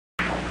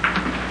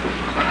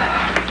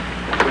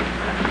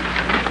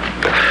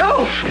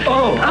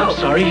Oh, I'm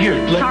sorry. Here.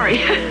 Sorry.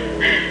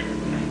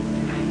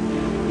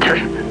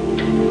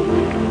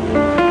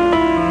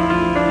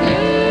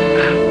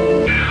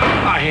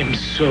 I am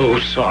so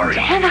sorry.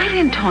 All right,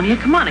 Antonio.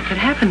 Come on, it could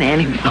happen to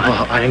anyone.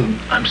 Oh,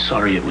 I'm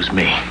sorry it was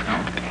me.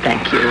 Oh,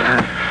 thank you.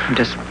 I'm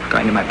just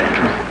going to my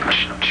bedroom.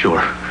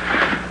 Sure.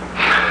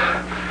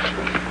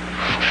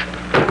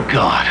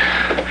 God.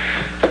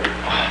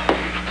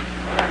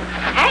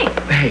 Hey.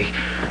 Hey.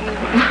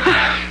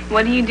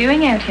 What are you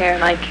doing out here,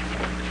 like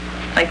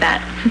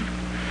that?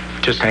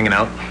 Just hanging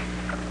out.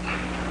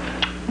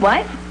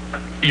 What?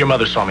 Your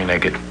mother saw me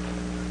naked.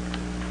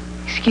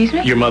 Excuse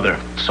me? Your mother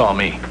saw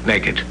me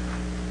naked.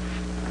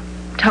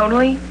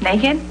 Totally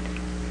naked?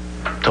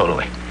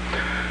 Totally.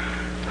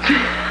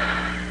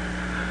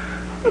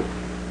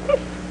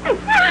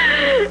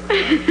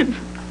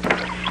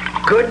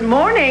 Good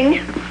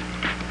morning.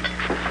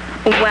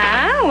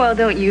 Wow, well,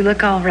 don't you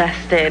look all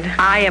rested?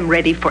 I am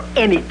ready for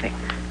anything.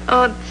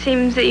 Oh, it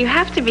seems that you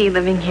have to be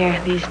living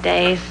here these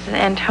days.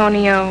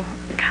 Antonio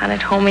kind of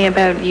told me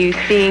about you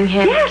seeing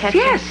him.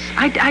 Yes,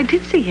 I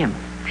did see him.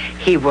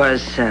 He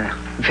was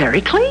very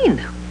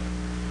clean.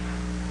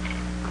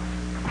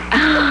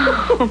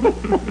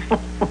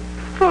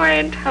 Poor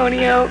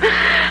Antonio.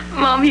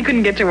 Mom, he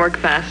couldn't get to work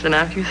fast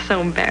enough. He was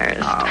so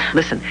embarrassed. Oh,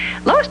 listen,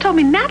 Lois told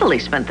me Natalie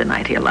spent the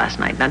night here last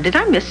night. Now, did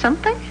I miss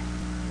something?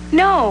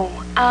 No,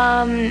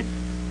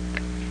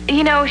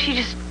 she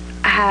just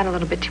had a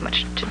little bit too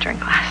much to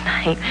drink last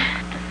night.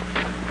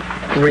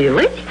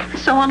 Really?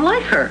 So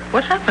unlike her.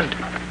 What happened?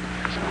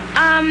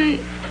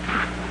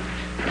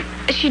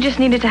 She just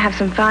needed to have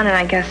some fun, and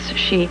I guess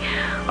she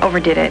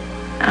overdid it.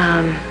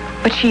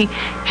 But she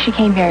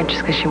came here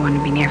just because she wanted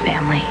to be near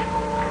family.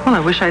 Well, I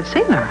wish I'd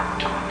seen her.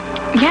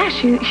 Yeah,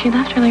 she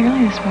left really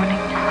early this morning.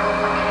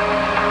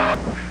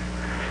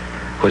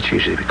 Well, it's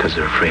usually because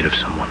they're afraid of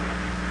someone.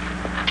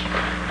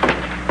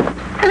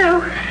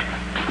 Hello.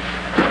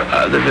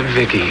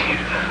 Vicky,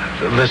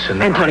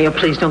 listen. Antonio,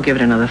 please don't give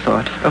it another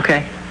thought,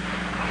 okay?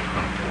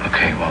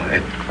 Okay, well,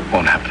 it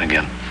won't happen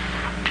again.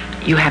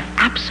 You have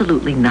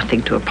absolutely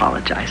nothing to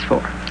apologize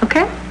for,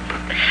 okay?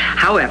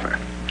 However,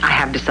 I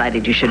have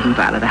decided you should move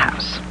out of the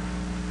house.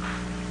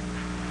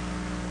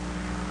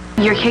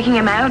 You're kicking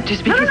him out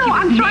just because No,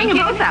 I'm throwing you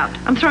both out.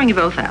 I'm throwing you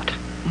both out.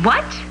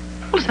 What?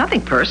 Well, it's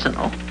nothing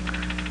personal.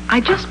 I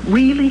just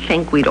really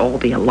think we'd all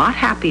be a lot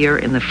happier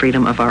in the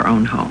freedom of our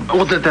own home.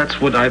 Well, that's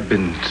what I've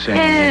been saying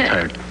the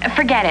entire...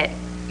 Forget it.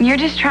 You're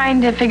just trying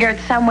to figure out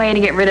some way to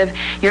get rid of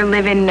your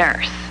live-in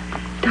nurse.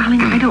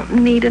 Darling, I don't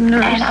need a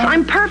nurse. And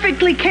I'm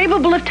perfectly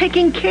capable of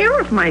taking care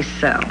of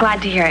myself.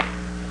 Glad to hear it.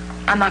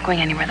 I'm not going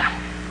anywhere, though.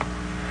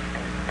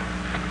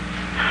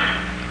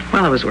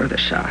 Well, it was worth a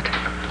shot.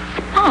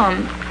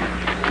 Mom,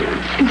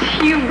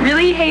 do you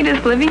really hate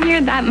us living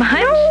here that much?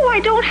 No, I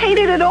don't hate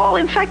it at all.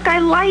 In fact, I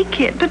like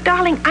it. But,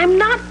 darling, I'm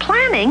not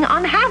planning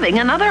on having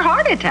another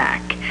heart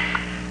attack.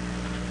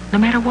 No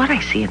matter what I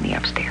see in the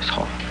upstairs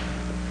hall.